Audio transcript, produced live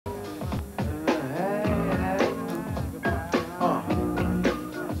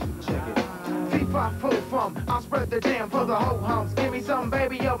the jam for the whole humps. Give me some,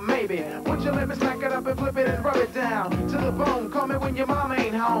 baby, up maybe. Would you let me smack it up and flip it and rub it down to the bone? Call me when your mom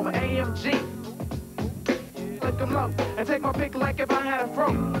ain't home. AMG. Lick 'em low and take my pick like if I had a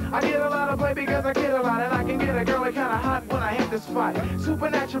throat. I get a lot of play because I get a lot, and I can get a girl kinda hot when I hit the spot.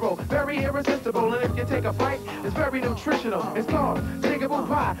 Supernatural, very irresistible, and if you take a bite, it's very nutritional. It's called Jiggable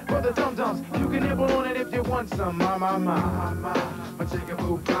Pie for the dum-dums. You can nibble on it if you want some. My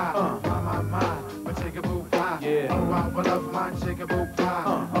Jiggable Pie. My Jiggable Pie. Yeah. Oh, I will love my Jiggable Pie.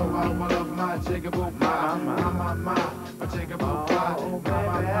 Oh, I will love my Jiggable Pie. My Jiggable Pie.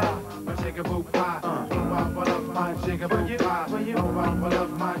 My Jiggable Pie. Oh, I will love my Jiggable Pie. Oh, I will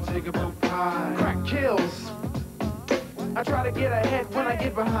love my Jiggable Pie. Crack kills. I try to get ahead when I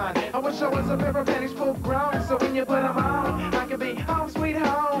get behind. I wish I was a pair of panties full grown, so when you put them on, I can be home sweet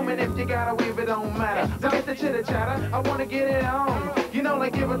home. And if you gotta weave, it don't matter. Forget the chitter chatter, I wanna get it on. You know,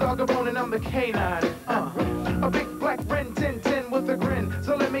 like give a dog a bone and I'm the canine. A big black Ren 10 with a grin.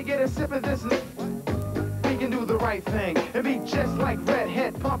 So let me get a sip of this. We can do the right thing and be just like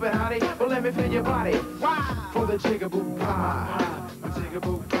redhead pumping, honey. But let me feel your body. For the Jiggable Pie. My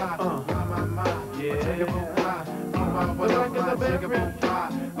Jiggable Pie. Yeah. Jiggable Pie. Oh, I will love my Jiggable Pie.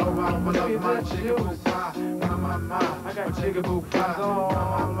 Oh, I will love my Jiggable Pie. I got Jiggable Pie.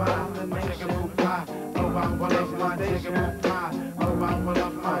 My Jiggable Pie. Oh, I will love my Jiggable Pie. Oh, I will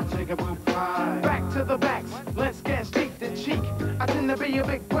love my Jiggable Pie. Back to the backs, let's get cheek to cheek. I tend to be a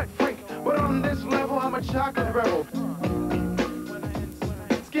big wet freak, but on this level I'm a chocolate rebel.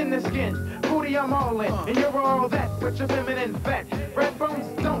 Skin to skin, booty I'm all in, and you're all that with your feminine fat. Red bones,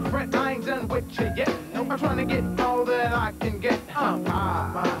 don't fret, I ain't done with you yet. I'm trying to get all that I can get.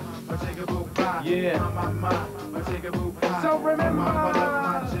 My Jiggable Pie. Yeah. My Jiggable Pie. So remember,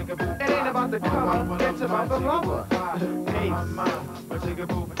 it ain't about the color, it's about the lover.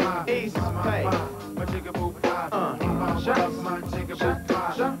 East Bay. My Jiggable Pie. Shots.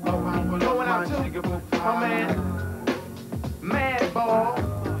 Going out to my man, Mad Ball.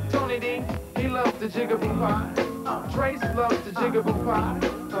 Tony D, he loves the Jiggable Pie. Trace loves the Jiggable Pie.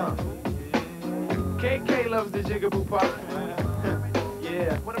 KK loves the Jiggable Pie.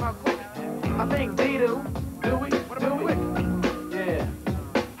 Yeah. What about Quick? I think D do. Do we? What about Quick? Yeah.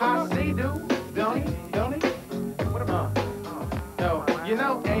 How C do? Don't he? Don't he? What about? No. You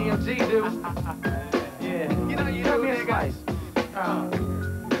know AMG do. Yeah. You know you do. Give me a slice.